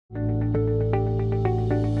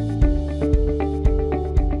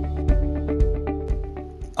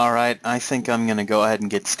All right, I think I'm going to go ahead and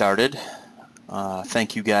get started.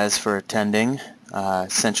 Thank you guys for attending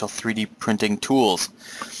Essential 3D Printing Tools.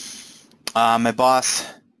 My boss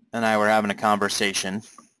and I were having a conversation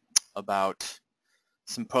about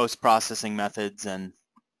some post-processing methods, and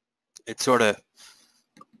it sort of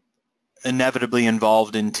inevitably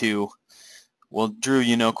involved into, well, Drew,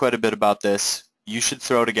 you know quite a bit about this. You should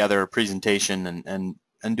throw together a presentation and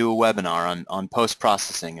do a webinar on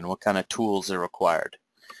post-processing and what kind of tools are required.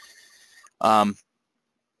 I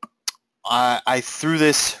threw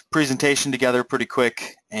this presentation together pretty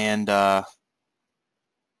quick, and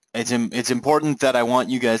it's important that I want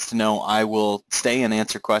you guys to know I will stay and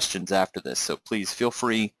answer questions after this, so please feel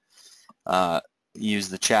free, use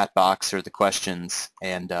the chat box or the questions,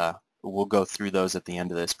 and we'll go through those at the end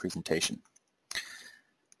of this presentation.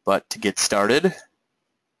 But to get started,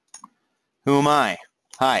 who am I?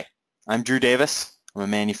 Hi, I'm Drew Davis. I'm a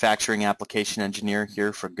manufacturing application engineer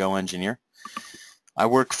here for GoEngineer. I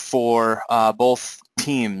work for both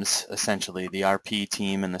teams, essentially, the RP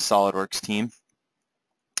team and the SOLIDWORKS team.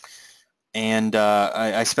 And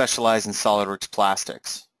I specialize in SOLIDWORKS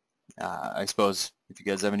plastics. I suppose if you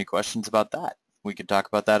guys have any questions about that, we could talk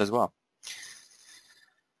about that as well.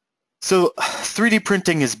 So 3D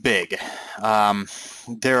printing is big.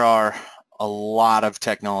 There are a lot of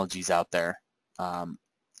technologies out there.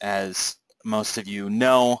 As most of you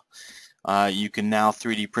know, you can now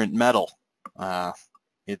 3D print metal.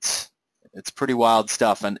 It's pretty wild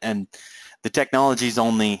stuff, and the technology is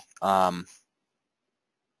only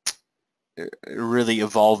really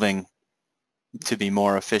evolving to be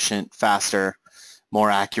more efficient, faster, more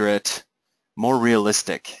accurate, more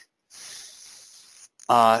realistic.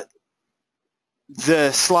 The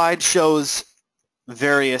slide shows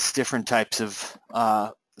various different types of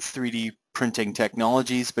 3D printing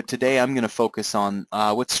technologies, but today I'm going to focus on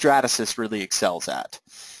what Stratasys really excels at,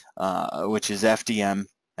 which is FDM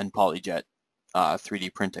and PolyJet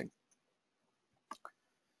 3D printing.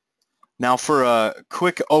 Now, for a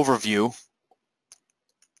quick overview,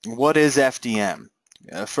 what is FDM?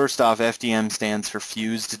 First off, FDM stands for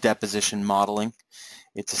Fused Deposition Modeling.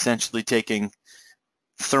 It's essentially taking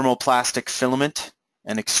thermoplastic filament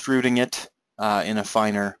and extruding it in a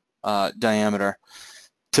finer diameter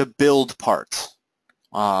to build parts.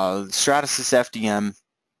 Stratasys FDM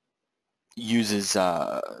uses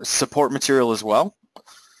support material as well,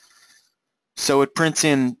 so it prints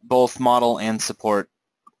in both model and support,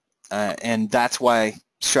 and that's why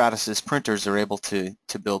Stratasys printers are able to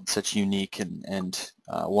build such unique and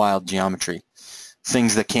wild geometry,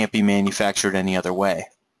 things that can't be manufactured any other way.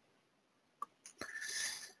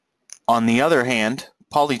 On the other hand,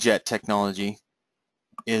 PolyJet technology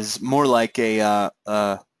is more like a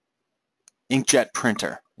inkjet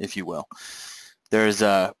printer, if you will. There's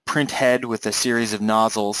a print head with a series of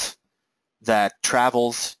nozzles that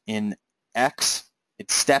travels in X,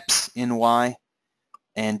 it steps in Y,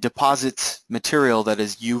 and deposits material that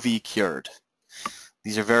is UV cured.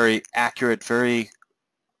 These are very accurate, very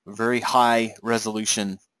high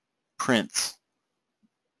resolution prints.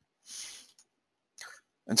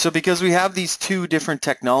 And so because we have these two different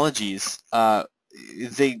technologies,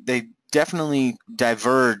 they definitely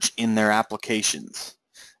diverge in their applications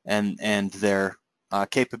and their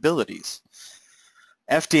capabilities.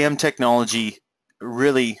 FDM technology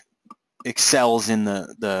really excels in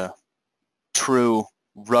the true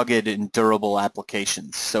rugged and durable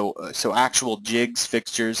applications. So actual jigs,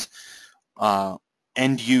 fixtures,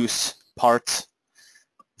 end use parts,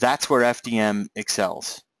 that's where FDM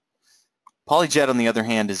excels. PolyJet, on the other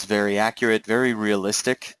hand, is very accurate, very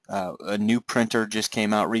realistic. A new printer just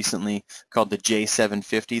came out recently called the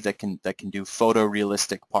J750 that can do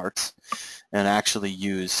photorealistic parts and actually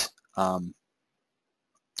use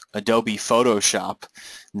Adobe Photoshop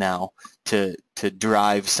now to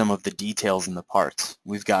drive some of the details in the parts.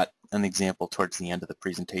 We've got an example towards the end of the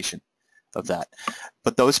presentation of that.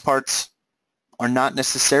 But those parts are not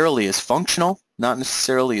necessarily as functional, not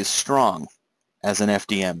necessarily as strong as an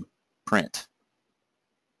FDM print.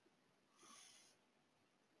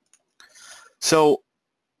 So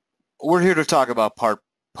we're here to talk about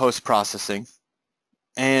post-processing,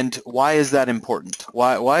 and why is that important?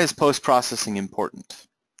 Why is post-processing important?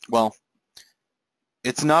 Well,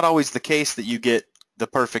 it's not always the case that you get the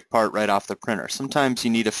perfect part right off the printer. Sometimes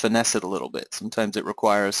you need to finesse it a little bit. Sometimes it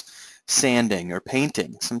requires sanding or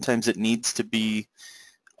painting. Sometimes it needs to be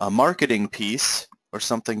a marketing piece or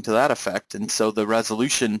something to that effect, and so the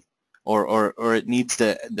resolution or it needs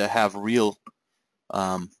to have a real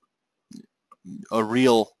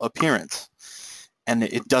appearance, and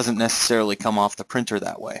it doesn't necessarily come off the printer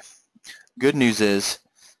that way. Good news is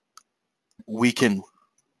we can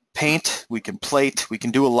paint, we can plate, we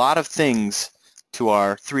can do a lot of things to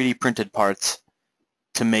our 3D printed parts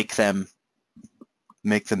to make them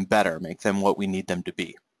better, make them what we need them to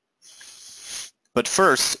be. But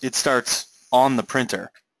first, it starts on the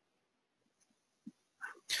printer.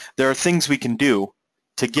 There are things we can do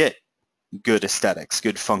to get good aesthetics,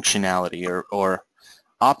 good functionality, or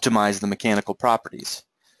optimize the mechanical properties.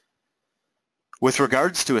 With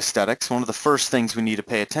regards to aesthetics, one of the first things we need to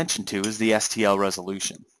pay attention to is the STL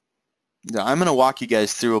resolution. Now, I'm going to walk you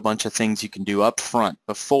guys through a bunch of things you can do up front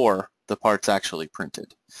before the part's actually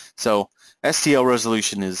printed. So STL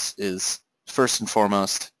resolution is first and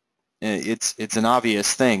foremost, it's an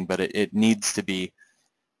obvious thing, but it needs to be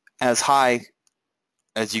as high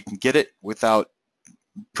as you can get it without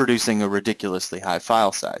producing a ridiculously high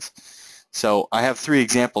file size. So I have 3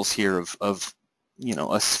 examples here of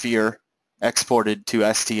a sphere exported to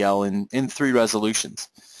STL in 3 resolutions.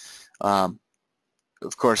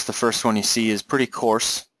 Of course, the first one you see is pretty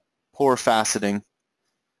coarse, poor faceting.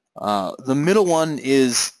 The middle one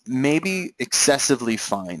is maybe excessively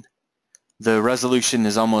fine. The resolution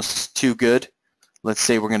is almost too good. Let's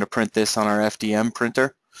say we're going to print this on our FDM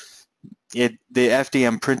printer. The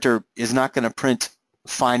FDM printer is not going to print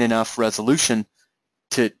fine enough resolution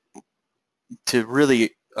to really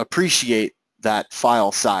appreciate that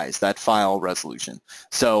file size, that file resolution.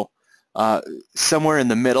 So somewhere in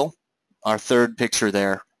the middle, our third picture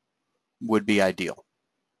there, would be ideal.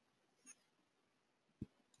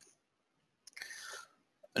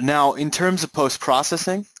 Now, in terms of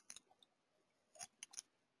post-processing,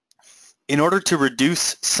 in order to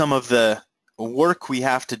reduce some of the work we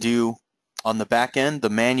have to do on the back end, the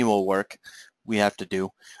manual work we have to do,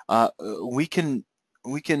 we can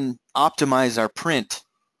optimize our print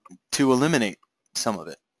to eliminate some of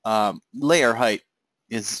it. Layer height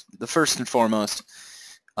is the first and foremost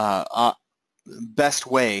best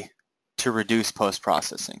way to reduce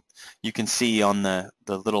post-processing. You can see on the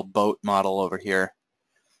little boat model over here,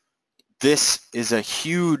 this is a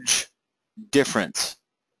huge difference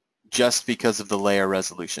just because of the layer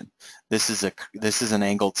resolution. This is an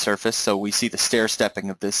angled surface, so we see the stair stepping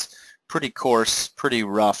of this pretty coarse, pretty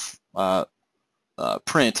rough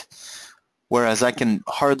print, whereas I can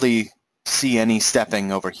hardly see any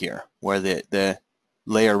stepping over here where the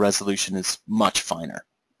layer resolution is much finer.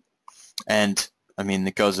 And I mean,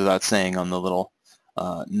 it goes without saying on the little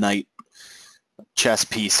knight chess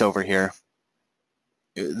piece over here,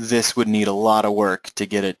 this would need a lot of work to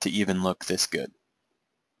get it to even look this good.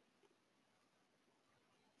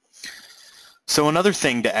 So another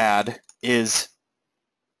thing to add is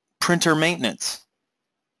printer maintenance.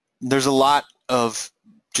 There's a lot of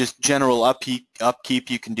just general upkeep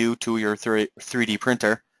you can do to your 3D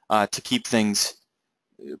printer to keep things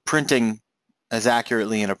printing as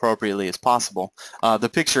accurately and appropriately as possible. The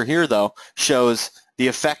picture here, though, shows the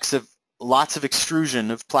effects of lots of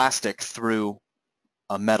extrusion of plastic through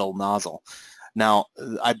a metal nozzle. Now,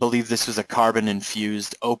 I believe this was a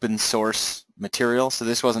carbon-infused open source material, so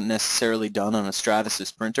this wasn't necessarily done on a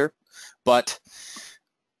Stratasys printer, but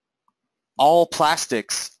all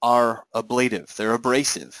plastics are ablative. They're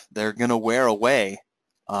abrasive. They're going to wear away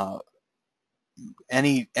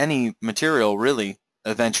any material, really,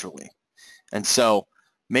 eventually. And so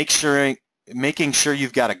making sure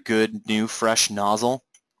you've got a good, new, fresh nozzle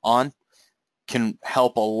on can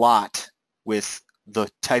help a lot with the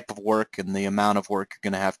type of work and the amount of work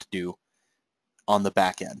you're going to have to do on the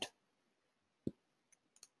back end.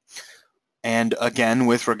 And again,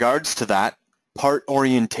 with regards to that, part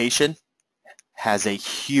orientation has a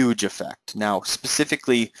huge effect. Now,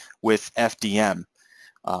 specifically with FDM,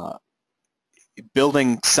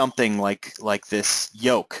 building something like this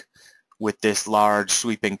yoke with this large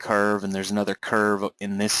sweeping curve, and there's another curve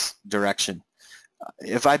in this direction.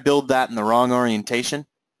 If I build that in the wrong orientation,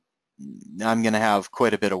 I'm going to have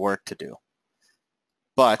quite a bit of work to do.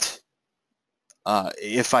 But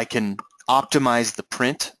if I can optimize the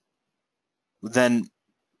print, then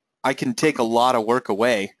I can take a lot of work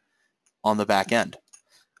away on the back end.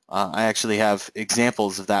 I actually have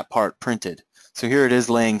examples of that part printed. So here it is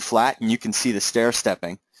laying flat, and you can see the stair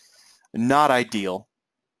stepping. Not ideal.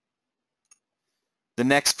 The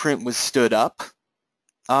next print was stood up.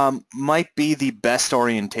 Might be the best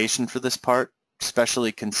orientation for this part,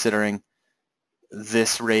 especially considering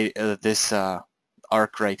this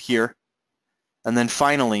arc right here. And then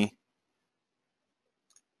finally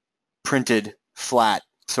printed flat,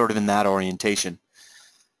 sort of in that orientation.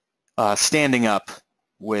 Standing up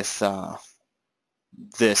with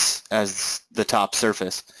this as the top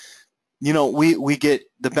surface. You know, we get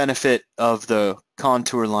the benefit of the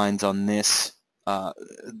contour lines on this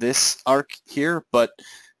this arc here, but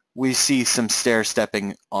we see some stair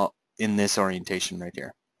stepping in this orientation right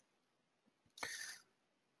here.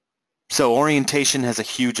 So orientation has a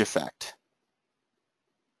huge effect.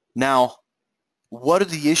 Now, what are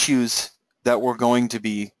the issues that we're going to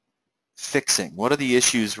be fixing? What are the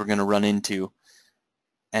issues we're going to run into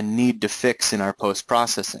and need to fix in our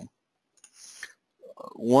post-processing?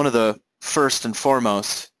 One of the first and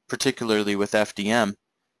foremost, particularly with FDM,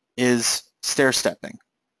 is stair stepping.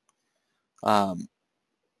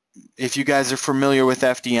 If you guys are familiar with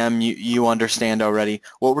FDM, you understand already.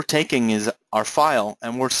 What we're taking is our file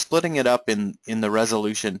and we're splitting it up in the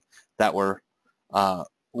resolution that we're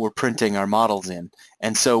printing our models in.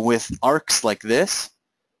 And so with arcs like this,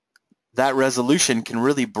 that resolution can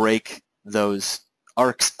really break those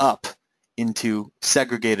arcs up into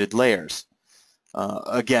segregated layers.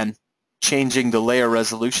 Again, changing the layer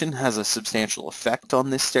resolution has a substantial effect on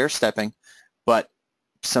this stair stepping, but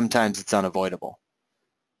sometimes it's unavoidable.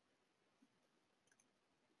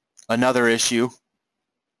 Another issue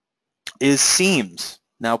is seams.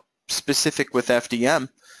 Now, specific with FDM,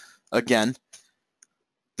 again,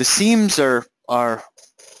 the seams are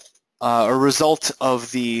a result of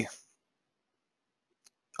the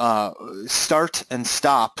start and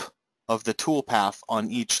stop of the toolpath on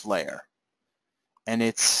each layer. And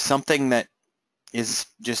it's something that is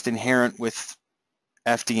just inherent with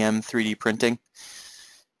FDM 3D printing,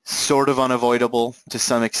 sort of unavoidable to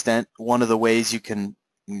some extent. One of the ways you can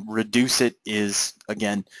reduce it is,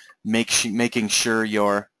 again, making sure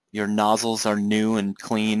your nozzles are new and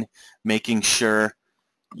clean, making sure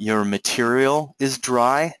your material is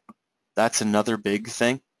dry. That's another big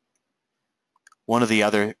thing.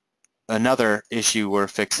 Another issue we're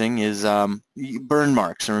fixing is burn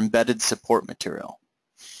marks or embedded support material.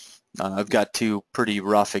 I've got two pretty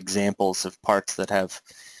rough examples of parts that have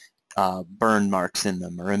burn marks in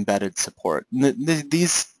them or embedded support.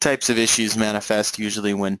 These types of issues manifest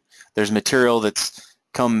usually when there's material that's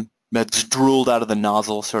drooled out of the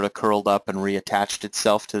nozzle, sort of curled up and reattached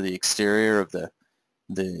itself to the exterior of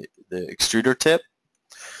the extruder tip.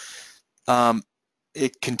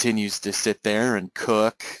 It continues to sit there and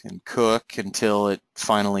cook until it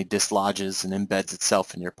finally dislodges and embeds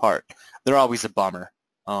itself in your part. They're always a bummer.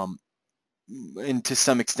 And to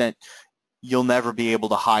some extent, you'll never be able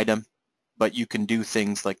to hide them, but you can do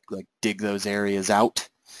things like dig those areas out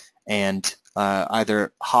and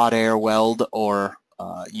either hot air weld or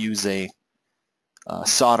use a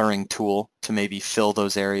soldering tool to maybe fill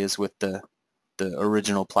those areas with the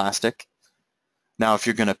original plastic. Now, if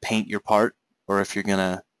you're going to paint your part or if you're going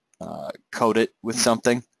to coat it with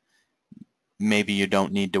something, maybe you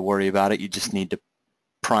don't need to worry about it. You just need to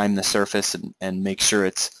prime the surface and make sure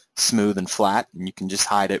it's smooth and flat, and you can just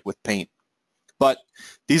hide it with paint. But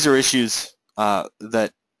these are issues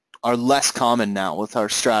that are less common now with our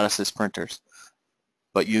Stratasys printers,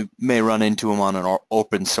 but you may run into them on an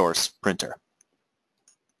open source printer.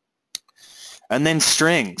 And then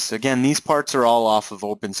strings. Again, these parts are all off of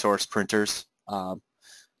open source printers.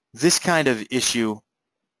 This kind of issue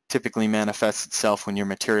typically manifests itself when your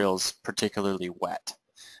material is particularly wet.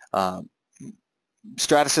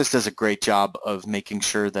 Stratasys does a great job of making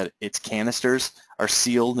sure that its canisters are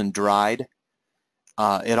sealed and dried.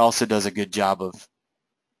 It also does a good job of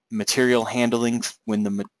material handling when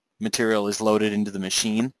the material is loaded into the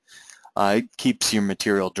machine. It keeps your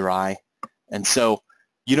material dry. And so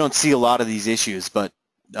you don't see a lot of these issues, but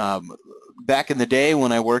back in the day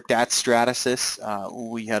when I worked at Stratasys,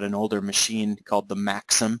 we had an older machine called the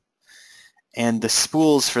Maxim, and the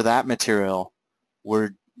spools for that material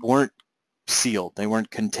weren't sealed. They weren't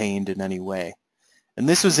contained in any way. And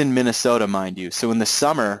this was in Minnesota, mind you. So in the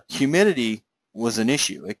summer, humidity was an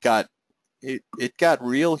issue. It got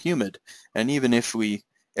real humid, and even if we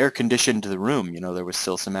air conditioned the room, there was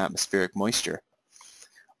still some atmospheric moisture.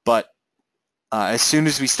 But as soon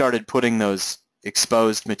as we started putting those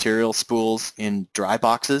exposed material spools in dry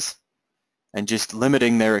boxes and just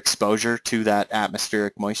limiting their exposure to that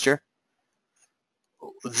atmospheric moisture,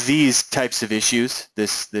 these types of issues,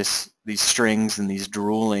 these strings and these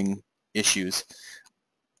drooling issues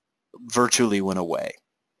virtually went away.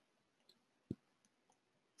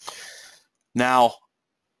 Now,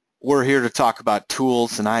 we're here to talk about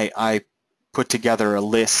tools, and I put together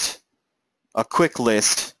a quick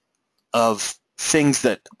list of things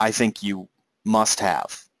that I think you must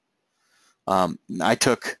have. I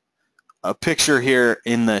took a picture here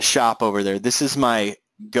in the shop over there. This is my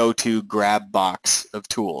go-to grab box of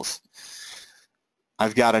tools.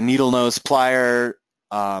 I've got a needle nose plier.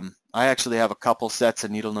 I actually have a couple sets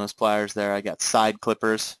of needle nose pliers there. I got side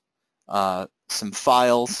clippers, some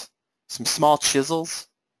files, some small chisels,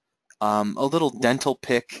 a little dental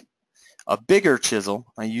pick, a bigger chisel.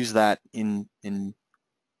 I use that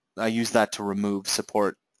to remove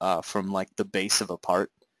support from like the base of a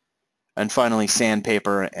part, and finally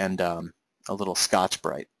sandpaper and a little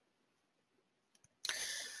Scotch-Brite.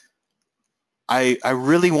 I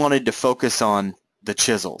really wanted to focus on the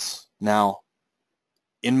chisels. Now,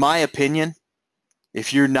 in my opinion,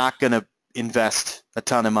 if you're not going to invest a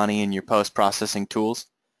ton of money in your post-processing tools,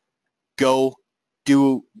 go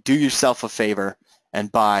do yourself a favor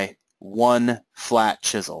and buy one flat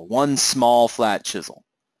chisel, one small flat chisel.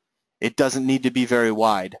 It doesn't need to be very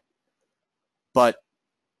wide, but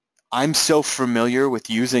I'm so familiar with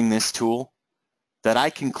using this tool that I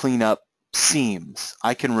can clean up seams.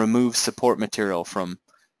 I can remove support material from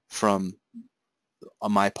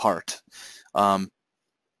my part.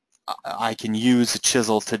 I can use a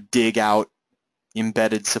chisel to dig out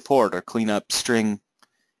embedded support or clean up string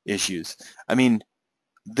issues. I mean,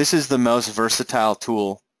 this is the most versatile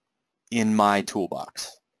tool in my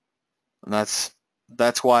toolbox. And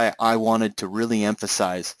that's why I wanted to really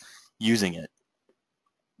emphasize using it.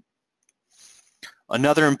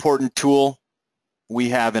 Another important tool we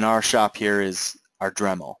have in our shop here is our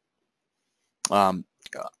Dremel.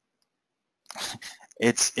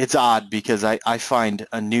 It's odd because I find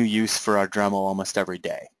a new use for our Dremel almost every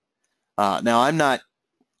day. Now, I'm not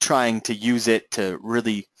trying to use it to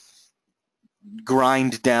really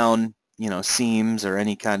grind down, seams or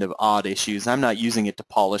any kind of odd issues. I'm not using it to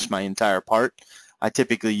polish my entire part. I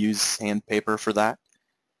typically use sandpaper for that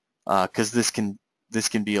because this can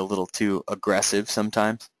be a little too aggressive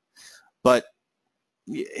sometimes. But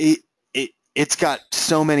it's got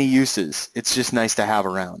so many uses. It's just nice to have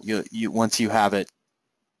around. Once you have it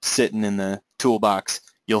sitting in the toolbox,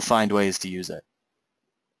 you'll find ways to use it.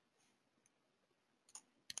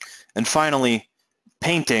 And finally,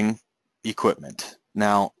 painting equipment.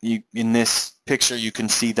 Now, in this picture, you can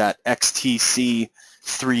see that XTC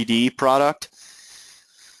 3D product.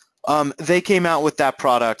 They came out with that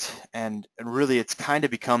product, and really it's kind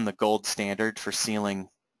of become the gold standard for sealing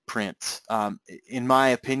prints. In my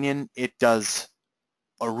opinion, it does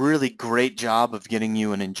a really great job of getting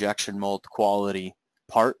you an injection mold quality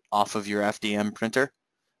part off of your FDM printer,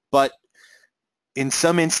 but in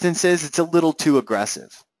some instances it's a little too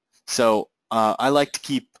aggressive. So I like to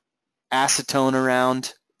keep acetone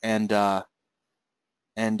around, and I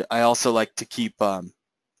also like to keep a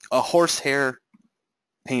horsehair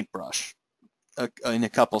paintbrush in a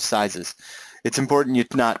couple sizes. It's important you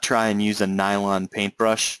not try and use a nylon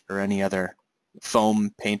paintbrush or any other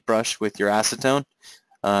foam paintbrush with your acetone.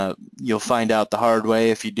 You'll find out the hard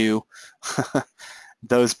way if you do.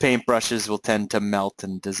 Those paintbrushes will tend to melt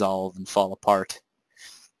and dissolve and fall apart.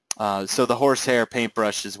 So the horsehair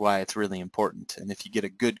paintbrush is why it's really important. And if you get a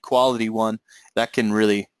good quality one, that can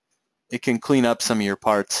it can clean up some of your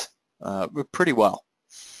parts pretty well.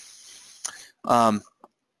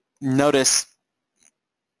 Notice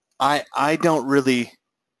I don't really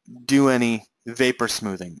do any vapor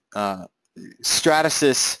smoothing.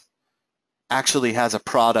 Stratasys actually has a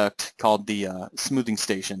product called the smoothing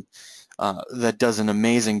station that does an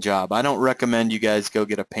amazing job. I don't recommend you guys go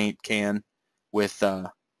get a paint can with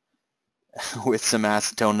some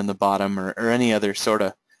acetone in the bottom or any other sort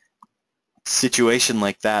of situation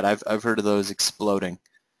like that. I've heard of those exploding.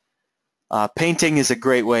 Painting is a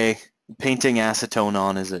great way. Painting acetone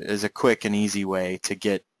on is a quick and easy way to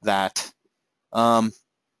get that to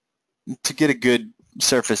get a good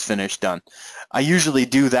surface finish done. I usually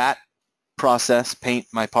do that process, paint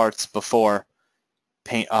my parts before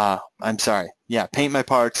paint my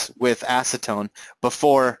parts with acetone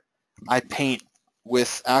before I paint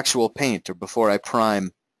with actual paint, or before I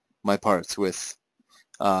prime my parts with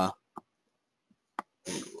any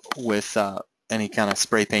kind of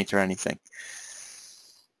spray paint or anything.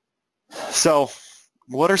 So,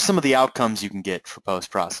 what are some of the outcomes you can get for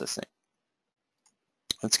post-processing?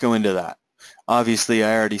 Let's go into that. Obviously,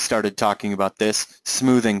 I already started talking about this,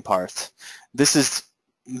 smoothing parts.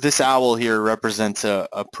 This owl here represents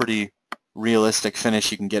a pretty realistic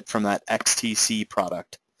finish you can get from that XTC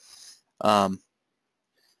product.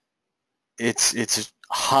 It's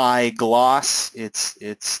high gloss.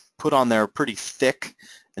 It's put on there pretty thick,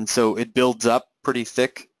 and so it builds up pretty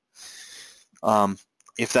thick.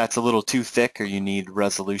 If that's a little too thick, or you need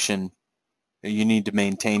resolution, or you need to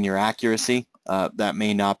maintain your accuracy, that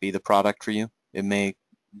may not be the product for you. It may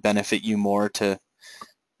benefit you more to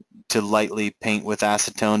lightly paint with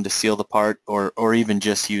acetone to seal the part, or even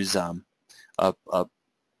just use a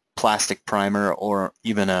plastic primer or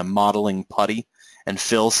even a modeling putty and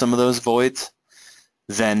fill some of those voids,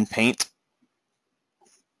 then paint.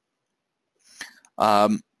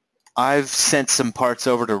 I I've sent some parts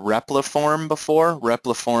over to Repliform before,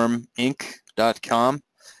 repliforminc.com.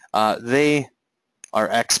 They are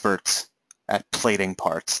experts at plating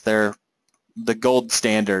parts. They're the gold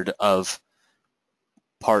standard of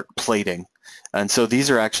part plating. And so these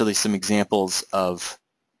are actually some examples of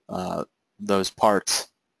those parts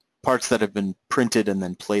that have been printed and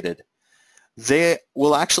then plated. They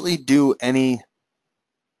will actually do any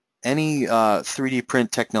 3D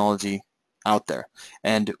print technology out there.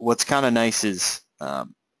 And what's kind of nice is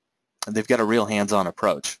they've got a real hands-on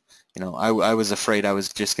approach. You know, I was afraid I was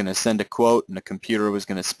just going to send a quote and the computer was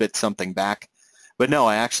going to spit something back. But no,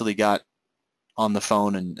 I actually got on the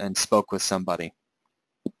phone and spoke with somebody,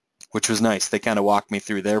 which was nice. They kind of walked me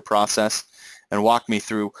through their process and walked me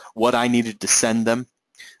through what I needed to send them.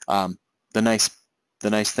 The nice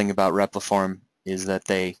thing about Repliform is that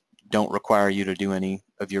they don't require you to do any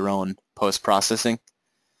of your own post-processing.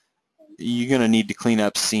 You're going to need to clean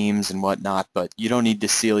up seams and whatnot, but you don't need to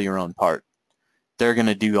seal your own part. They're going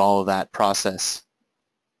to do all of that process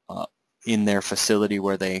in their facility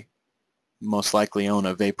where they most likely own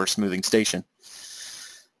a vapor smoothing station.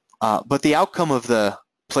 But the outcome of the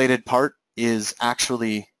plated part is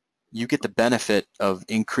actually you get the benefit of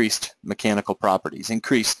increased mechanical properties,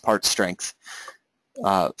 increased part strength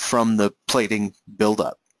from the plating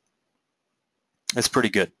buildup. It's pretty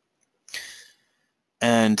good.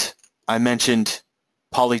 And I mentioned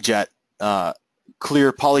PolyJet,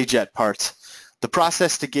 clear PolyJet parts. The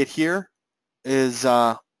process to get here is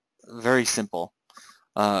very simple.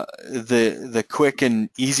 The quick and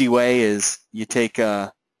easy way is you take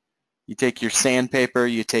your sandpaper,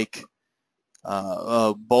 you take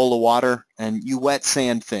a bowl of water, and you wet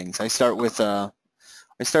sand things. I start with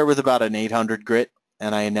about an 800 grit,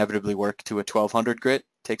 and I inevitably work to a 1200 grit. It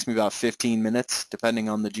takes me about 15 minutes, depending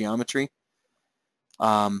on the geometry.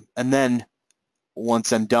 And then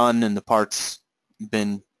once I'm done and the part's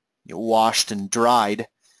been washed and dried,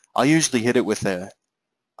 I'll usually hit it with a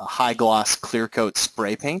high gloss clear coat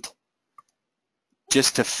spray paint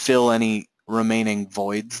just to fill any remaining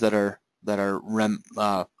voids that are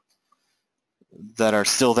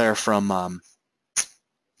still there from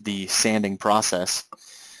the sanding process.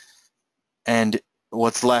 And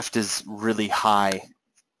what's left is really high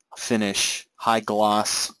finish, high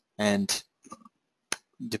gloss, and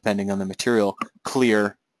depending on the material,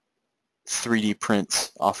 clear 3D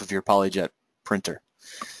prints off of your PolyJet printer.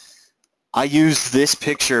 I use this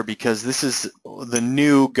picture because this is the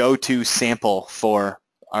new go-to sample for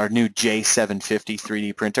our new J750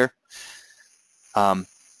 3D printer.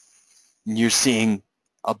 You're seeing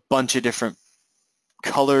a bunch of different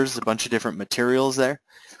colors, a bunch of different materials there.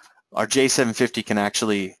 Our J750 can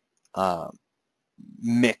actually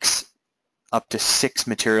mix up to 6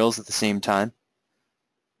 materials at the same time.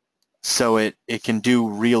 So it can do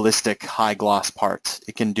realistic high gloss parts.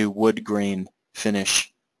 It can do wood grain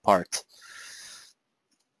finish parts.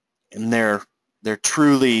 And they're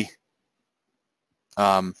truly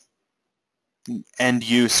end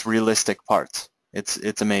use realistic parts.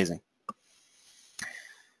 It's amazing.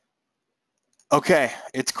 Okay,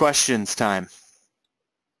 it's questions time.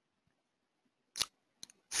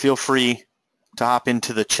 Feel free to hop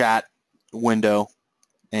into the chat window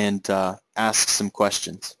and ask some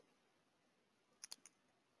questions.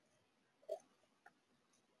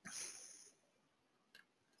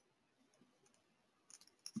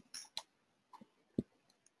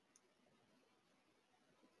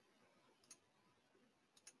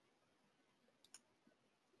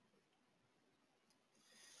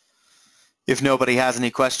 If nobody has any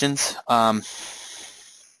questions, that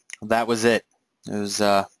was it.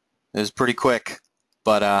 It was pretty quick,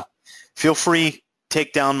 but feel free,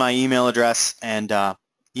 take down my email address and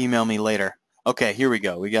email me later. Okay, here we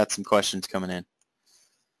go. We got some questions coming in.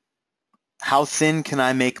 How thin can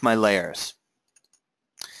I make my layers?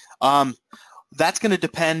 That's going to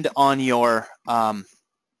depend on your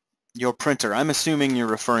printer. I'm assuming you're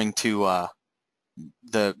referring to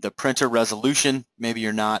the printer resolution. Maybe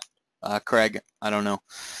you're not. Craig, I don't know.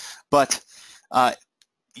 But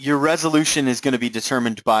your resolution is going to be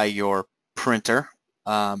determined by your printer.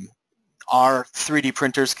 Our 3D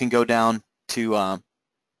printers can go down to 14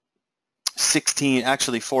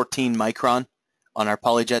 micron on our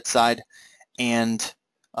PolyJet side, and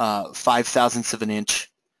 5/1000ths of an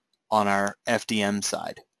inch on our FDM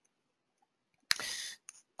side.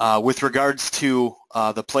 With regards to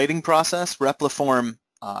the plating process, Repliform,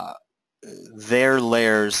 their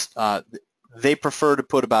layers, they prefer to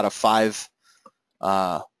put about a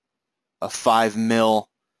 5 mil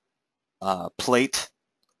plate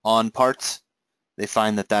on parts. They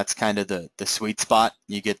find that that's kind of the sweet spot.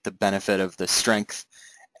 You get the benefit of the strength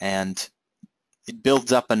and it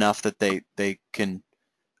builds up enough that they can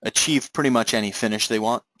achieve pretty much any finish they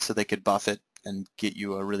want. So they could buff it and get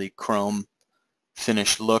you a really chrome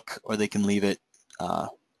finished look, or they can leave it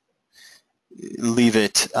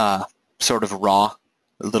sort of raw,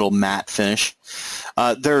 a little matte finish.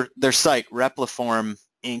 Their site,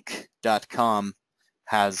 repliforminc.com,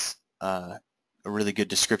 has a really good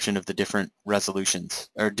description of the different resolutions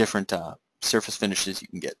or different surface finishes you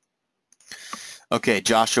can get. Okay,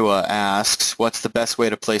 Joshua asks, what's the best way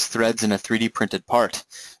to place threads in a 3D printed part?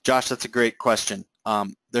 Josh, that's a great question.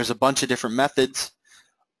 There's a bunch of different methods,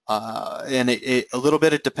 and a little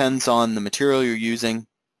bit it depends on the material you're using,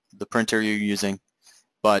 the printer you're using,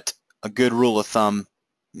 but a good rule of thumb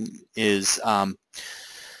is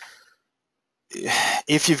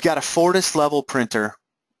if you've got a Fortis level printer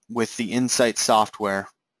with the Insight software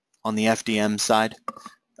on the FDM side,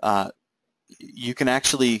 you can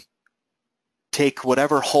actually take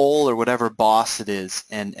whatever hole or whatever boss it is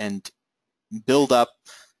and build up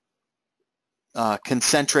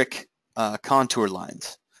concentric contour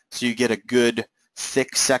lines. So you get a good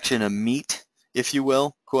thick section of meat, if you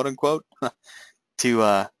will, quote unquote,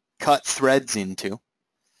 to cut threads into.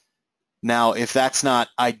 Now, if that's not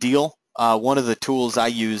ideal, one of the tools I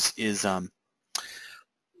use is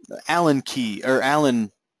Allen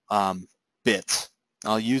bits.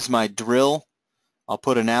 I'll use my drill. I'll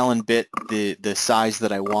put an Allen bit, the size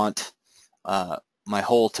that I want my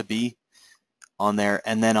hole to be, on there,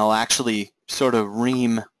 and then I'll actually sort of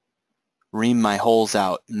ream my holes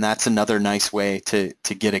out, and that's another nice way to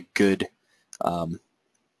get a good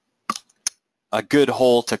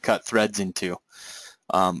hole to cut threads into.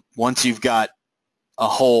 Once you've got a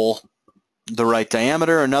hole the right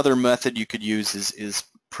diameter, another method you could use is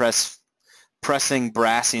pressing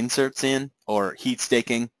brass inserts in, or heat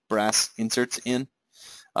staking brass inserts in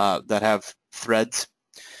that have threads.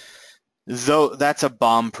 Though that's a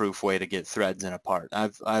bomb-proof way to get threads in a part.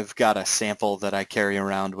 I've got a sample that I carry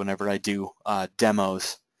around whenever I do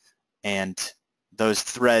demos, and those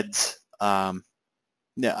threads, I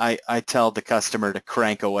tell the customer to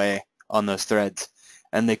crank away on those threads,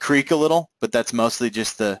 and they creak a little, but that's mostly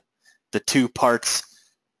just the two parts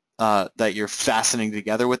that you're fastening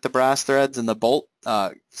together with the brass threads and the bolt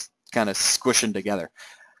kind of squishing together.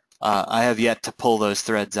 I have yet to pull those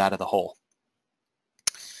threads out of the hole.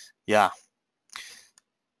 Yeah.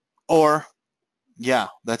 Or, yeah,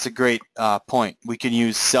 that's a great point. We can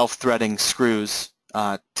use self-threading screws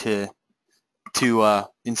to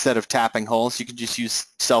instead of tapping holes, you can just use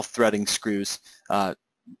self-threading screws to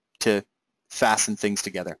fasten things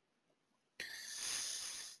together.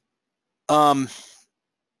 I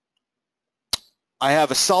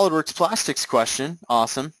have a SOLIDWORKS plastics question.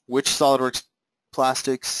 Awesome. Which SOLIDWORKS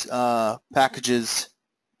plastics packages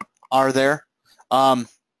are there?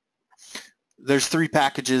 There's 3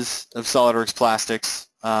 packages of SOLIDWORKS plastics,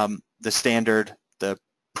 the standard, the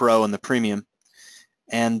Pro, and the Premium.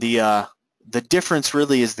 And the difference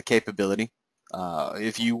really is the capability.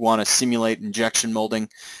 If you want to simulate injection molding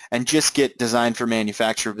and just get design for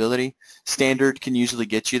manufacturability, standard can usually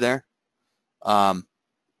get you there.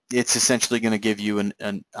 It's essentially going to give you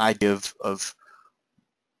an idea of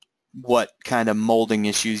what kind of molding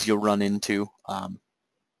issues you'll run into.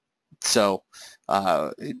 So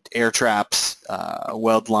air traps,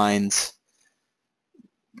 weld lines,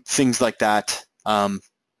 things like that.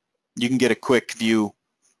 You can get a quick view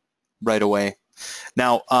right away.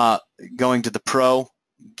 Now, going to the Pro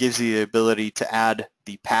gives you the ability to add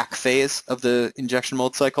the pack phase of the injection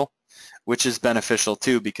mold cycle, which is beneficial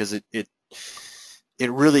too, because it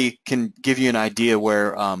really can give you an idea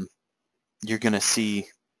where you're going to see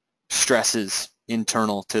stresses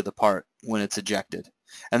internal to the part when it's ejected.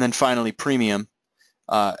 And then finally, Premium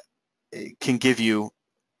it can give you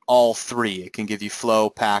all 3. It can give you flow,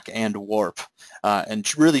 pack, and warp,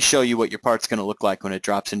 and really show you what your part's going to look like when it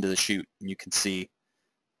drops into the chute. And you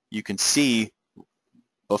can see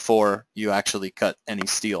before you actually cut any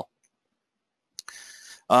steel.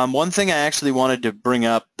 One thing I actually wanted to bring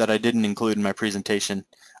up that I didn't include in my presentation,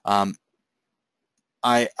 I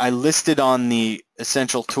listed on the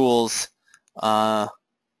essential tools a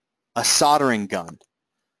soldering gun.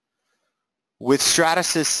 With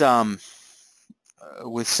Stratasys,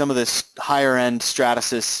 with some of this higher-end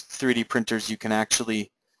Stratasys 3D printers, you can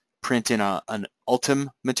actually print in an Ultim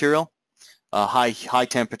material, a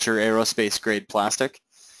high-temperature aerospace-grade plastic,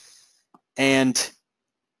 and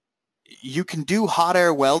you can do hot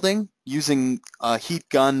air welding using a heat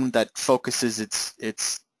gun that focuses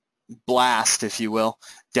its blast, if you will,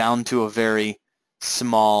 down to a very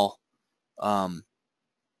small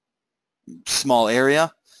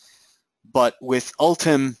area. But with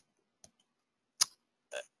Ultim,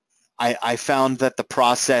 I found that the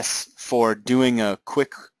process for doing a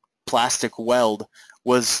quick plastic weld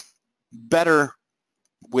was better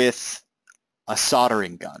with a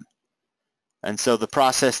soldering gun. And so the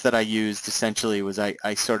process that I used essentially was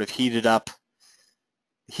I sort of heated up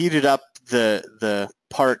the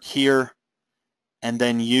part here, and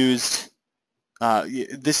then used,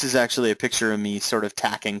 this is actually a picture of me sort of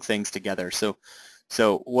tacking things together. So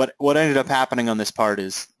what ended up happening on this part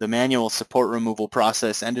is the manual support removal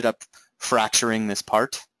process ended up fracturing this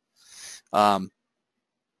part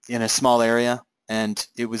in a small area, and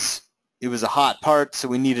it was a hot part, so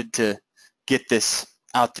we needed to get this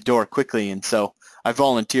out the door quickly, and so I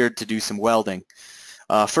volunteered to do some welding.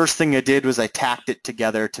 First thing I did was I tacked it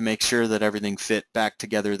together to make sure that everything fit back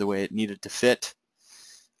together the way it needed to fit.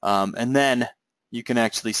 And then you can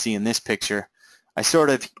actually see in this picture, I sort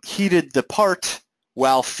of heated the part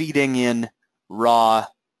while feeding in raw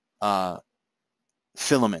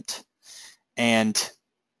filament, and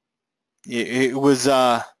it was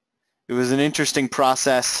an interesting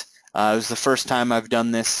process. It was the first time I've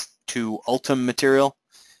done this to Ultim material,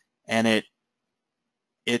 and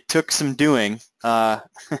it took some doing, but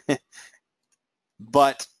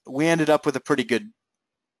we ended up with a pretty good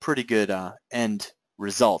end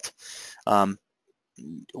result.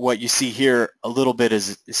 What you see here a little bit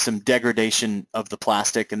is some degradation of the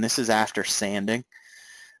plastic, and this is after sanding.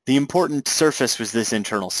 The important surface was this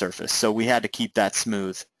internal surface, so we had to keep that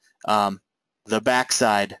smooth. The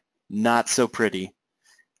backside, not so pretty,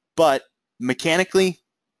 but mechanically,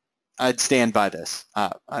 I'd stand by this.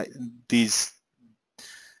 These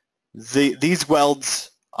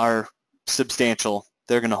welds are substantial.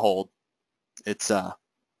 They're going to hold. It's a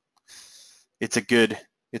good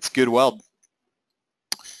weld.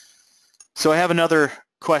 So I have another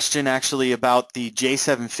question actually about the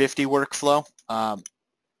J750 workflow.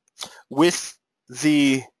 With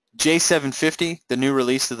the J750, the new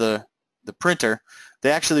release of the printer,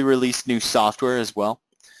 they actually released new software as well,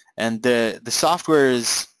 and the software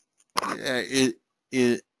is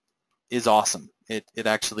awesome. It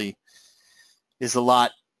actually is a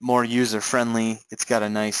lot more user friendly. It's got a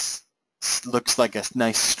nice, looks like a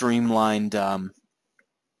nice streamlined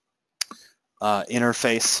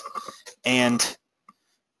interface, and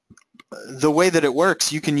the way that it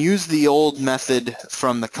works, you can use the old method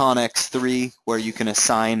from the Connex 3 where you can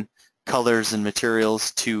assign colors and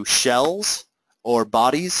materials to shells or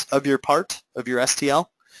bodies of your part, of your STL,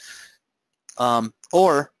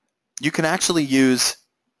 or you can actually use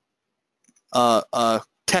a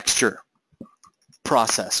texture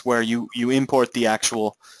process where you import the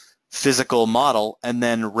actual physical model and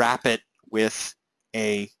then wrap it with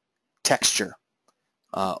a texture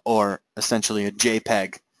or essentially a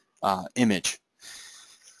JPEG image.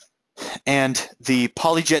 And the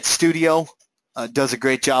PolyJet Studio does a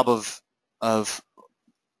great job of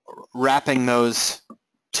wrapping those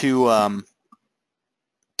two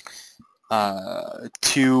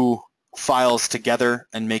files together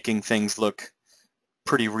and making things look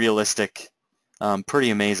pretty realistic, pretty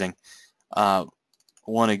amazing.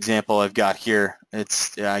 One example I've got here,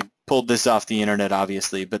 I pulled this off the internet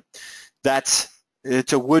obviously, but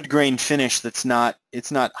it's a wood grain finish it's not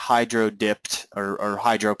hydro dipped or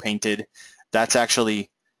hydro painted. That's actually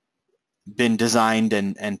been designed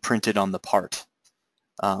and printed on the part.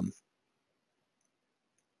 That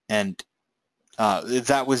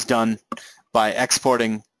was done by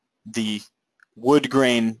exporting the wood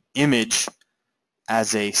grain image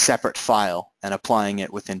as a separate file and applying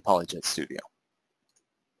it within PolyJet Studio.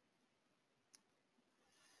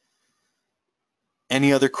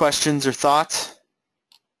 Any other questions or thoughts?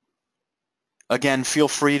 Again, feel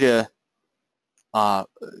free to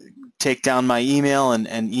take down my email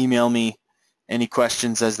and email me any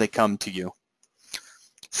questions as they come to you.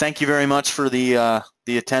 Thank you very much for the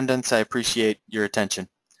attendance. I appreciate your attention.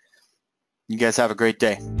 You guys have a great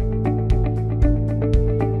day.